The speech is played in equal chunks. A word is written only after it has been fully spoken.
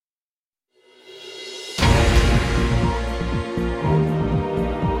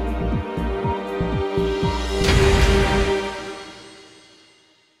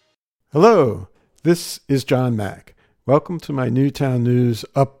Hello, this is John Mack. Welcome to my Newtown News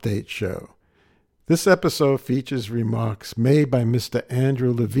Update Show. This episode features remarks made by Mr.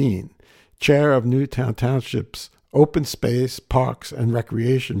 Andrew Levine, Chair of Newtown Township's Open Space, Parks, and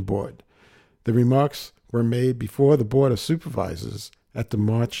Recreation Board. The remarks were made before the Board of Supervisors at the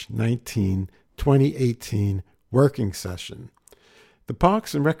March 19, 2018 working session. The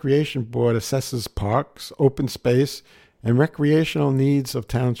Parks and Recreation Board assesses parks, open space, and recreational needs of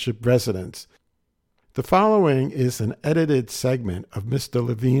township residents. The following is an edited segment of Mr.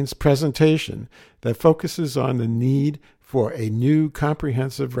 Levine's presentation that focuses on the need for a new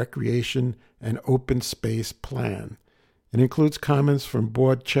comprehensive recreation and open space plan. It includes comments from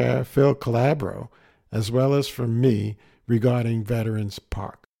Board Chair Phil Calabro, as well as from me regarding Veterans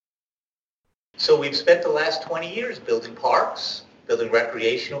Park. So we've spent the last 20 years building parks, building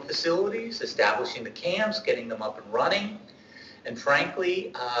recreational facilities, establishing the camps, getting them up and running. And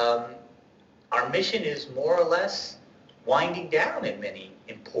frankly, our mission is more or less winding down in many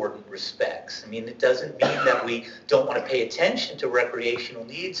important respects. I mean, it doesn't mean that we don't want to pay attention to recreational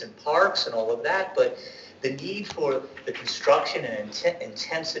needs and parks and all of that, but the need for the construction and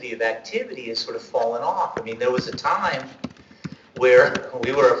intensity of activity has sort of fallen off. I mean, there was a time where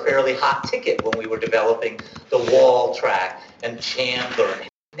we were a fairly hot ticket when we were developing the Wall track and Chandler.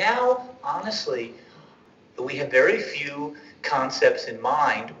 Now, honestly, we have very few concepts in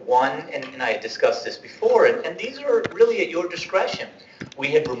mind. One, and I had discussed this before, and these are really at your discretion. We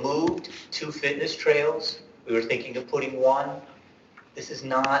had removed 2 fitness trails. We were thinking of putting one. This is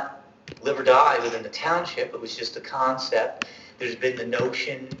not live or die within the township. It was just a concept. There's been the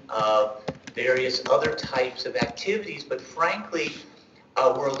notion of various other types of activities, but frankly,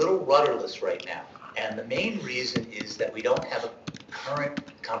 we're a little rudderless right now. And the main reason is that we don't have a current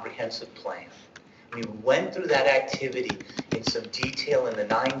comprehensive plan. We went through that activity in some detail in the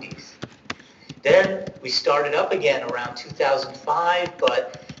 90s. Then we started up again around 2005,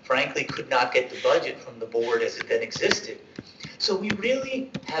 but frankly could not get the budget from the board as it then existed. So we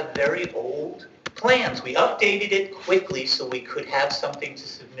really have very old plans. We updated it quickly so we could have something to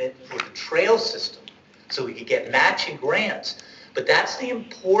submit for the trail system, so we could get matching grants. But that's the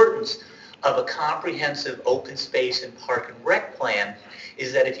importance of a comprehensive open space and park and rec plan,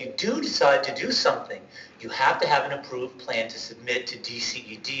 is that if you do decide to do something, you have to have an approved plan to submit to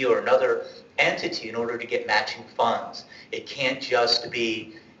DCED or another entity in order to get matching funds. It can't just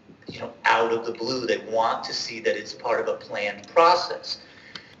be, out of the blue. They want to see that it's part of a planned process.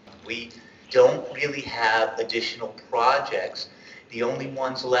 We don't really have additional projects. The only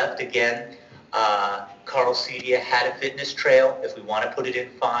ones left, again, Carl Cedia had a fitness trail. If we want to put it in,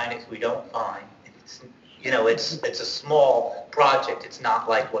 fine. If we don't, fine. It's a small project. It's not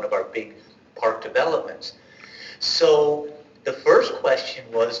like one of our big park developments. So the first question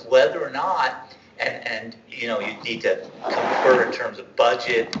was whether or not, and you need to confer in terms of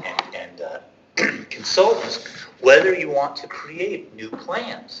budget and consultants, whether you want to create new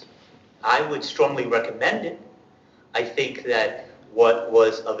plans. I would strongly recommend it. I think that what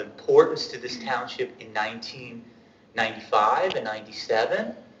was of importance to this township in 1995 and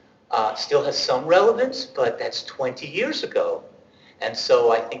 97 still has some relevance, but that's 20 years ago. And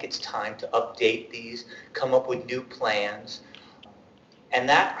so I think it's time to update these, come up with new plans, and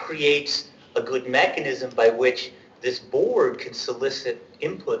that creates a good mechanism by which this board can solicit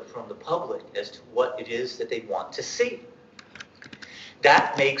input from the public as to what it is that they want to see.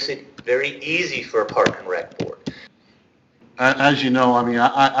 That makes it very easy for a park and rec board. As you know,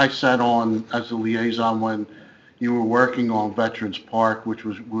 I sat on as a liaison when you were working on Veterans Park, which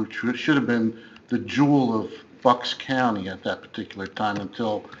should have been the jewel of Bucks County at that particular time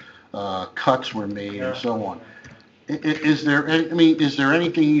until cuts were made and so on. Is there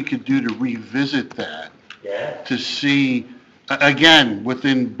anything you could do to revisit that? Yeah. To see, again,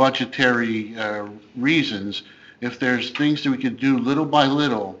 within budgetary reasons, if there's things that we could do little by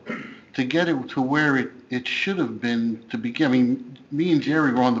little to get it to where it should have been to begin. I mean, me and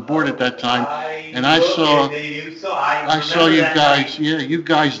Jerry were on the board at that time, and I saw you guys. Yeah, you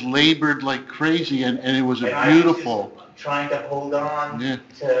guys labored like crazy, and it was beautiful. Trying to hold on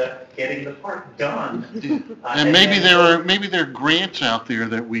to getting the park done. And maybe there are grants out there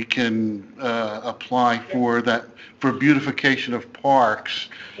that we can apply for beautification of parks.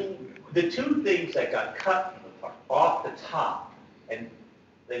 The 2 things that got cut from the park off the top, and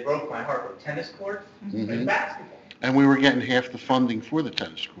they broke my heart, were tennis courts and basketball. And we were getting half the funding for the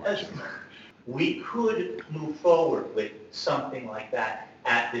tennis courts. We could move forward with something like that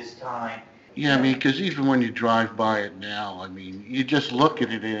at this time. Yeah, because even when you drive by it now, you just look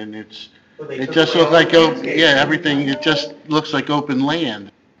at it and it just looks like everything. It just looks like open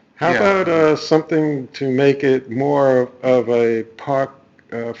land. How Yeah. about something to make it more of a park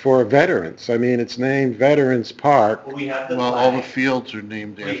for veterans? I mean, it's named Veterans Park. Well, we have the Well, all the flag. fields are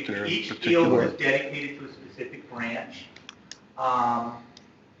named after a Each field particular. is dedicated to a specific branch. Um,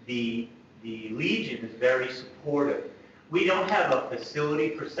 the Legion is very supportive. We don't have a facility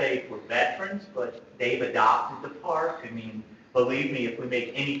per se for veterans, but they've adopted the park. I mean, believe me, if we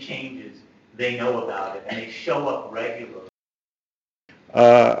make any changes, they know about it, and they show up regularly.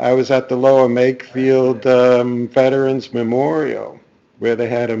 I was at the Lower Makefield Veterans Memorial, where they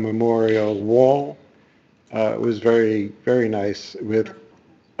had a memorial wall. It was very, very nice. With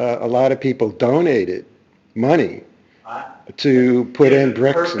a lot of people donated money to put in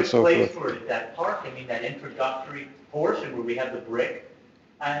bricks and so Perfect place forth. for it, that park. I mean, that introductory portion where we have the brick.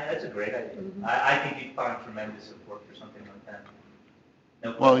 That's a great idea. I think you'd find tremendous support for something like that.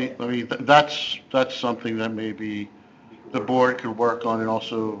 No Well, question. I mean, that's something that maybe the board could work on and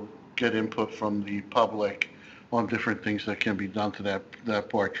also get input from the public on different things that can be done to that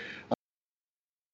park.